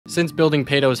Since building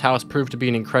Pato's house proved to be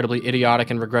an incredibly idiotic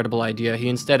and regrettable idea, he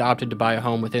instead opted to buy a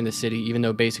home within the city, even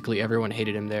though basically everyone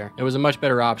hated him there. It was a much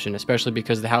better option, especially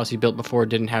because the house he built before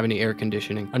didn't have any air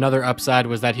conditioning. Another upside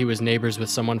was that he was neighbors with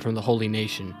someone from the Holy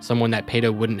Nation, someone that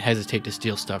Pato wouldn't hesitate to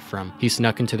steal stuff from. He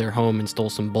snuck into their home and stole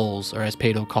some bowls, or as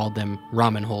Pato called them,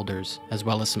 ramen holders, as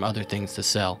well as some other things to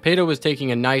sell. Pato was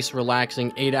taking a nice,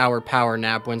 relaxing 8-hour power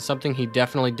nap when something he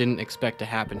definitely didn't expect to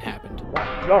happen happened.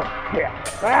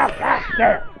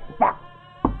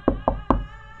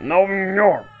 No,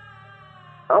 no.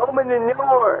 Open the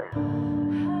door.